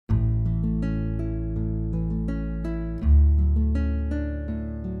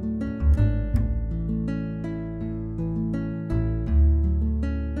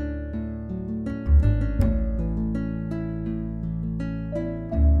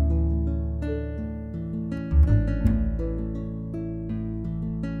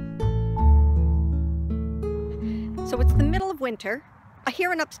of winter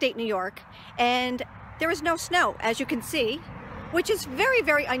here in upstate New York, and there is no snow, as you can see, which is very,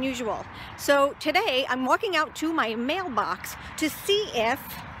 very unusual. So today I'm walking out to my mailbox to see if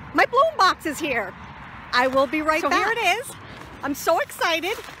my bloom box is here. I will be right back. So here it is. I'm so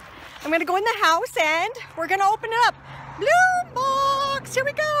excited. I'm gonna go in the house and we're gonna open it up. Bloom box, here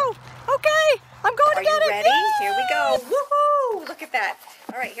we go. Okay, I'm going to get it. Are you ready? Yay! Here we go. Woohoo! Look at that.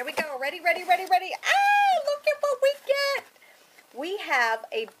 All right, here we go. Ready, ready, ready, ready. Ah, look at what we get. We have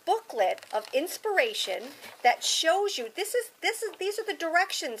a booklet of inspiration that shows you, these are the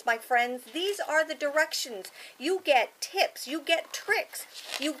directions, my friends. These are the directions. You get tips, you get tricks,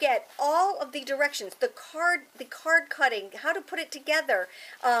 you get all of the directions, the card cutting, how to put it together,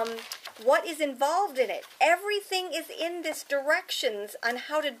 what is involved in it. Everything is in this directions on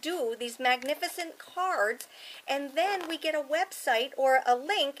how to do these magnificent cards, and then we get a website or a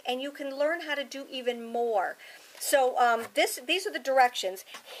link and you can learn how to do even more. So these are the directions.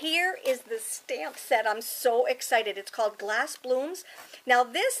 Here is the stamp set. I'm so excited. It's called Glass Blooms. Now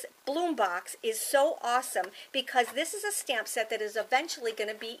this bloom box is so awesome because this is a stamp set that is eventually going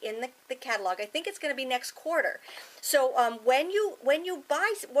to be in the catalog. I think it's going to be next quarter. So when you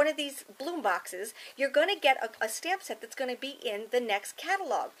buy one of these bloom boxes, you're going to get a stamp set that's going to be in the next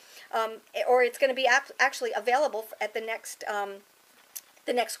catalog, or it's going to be actually available at the next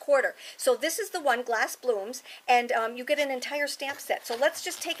quarter. So this is the one, Glass Blooms, and you get an entire stamp set. So let's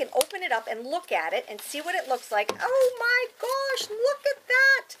just take and open it up and look at it and see what it looks like. Oh my gosh, look at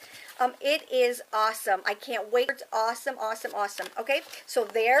that. It is awesome. I can't wait. It's awesome, awesome, awesome. Okay, so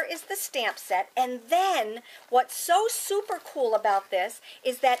there is the stamp set. And then what's so super cool about this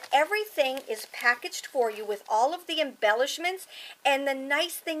is that everything is packaged for you with all of the embellishments. And the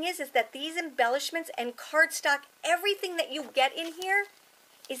nice thing is that these embellishments and cardstock, everything that you get in here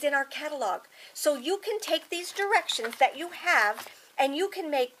is in our catalog. So you can take these directions that you have and you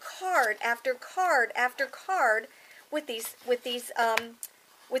can make card after card after card with these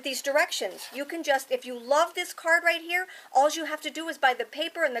directions. You can just, if you love this card right here, all you have to do is buy the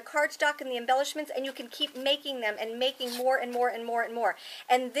paper and the cardstock and the embellishments, and you can keep making them and making more and more and more and more.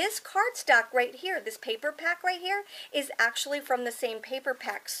 And this cardstock right here, this paper pack right here, is actually from the same paper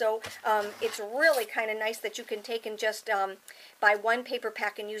pack. So it's really kind of nice that you can take and just buy one paper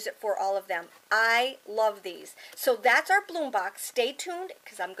pack and use it for all of them. I love these. So that's our bloom box. Stay tuned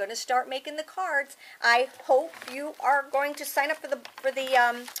because I'm going to start making the cards. I hope you are going to sign up for the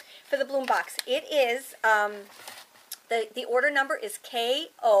bloom box. It is the order number is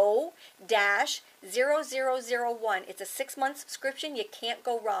KO-0001. It's a 6-month subscription. You can't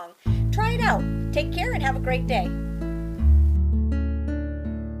go wrong. Try it out. Take care and have a great day.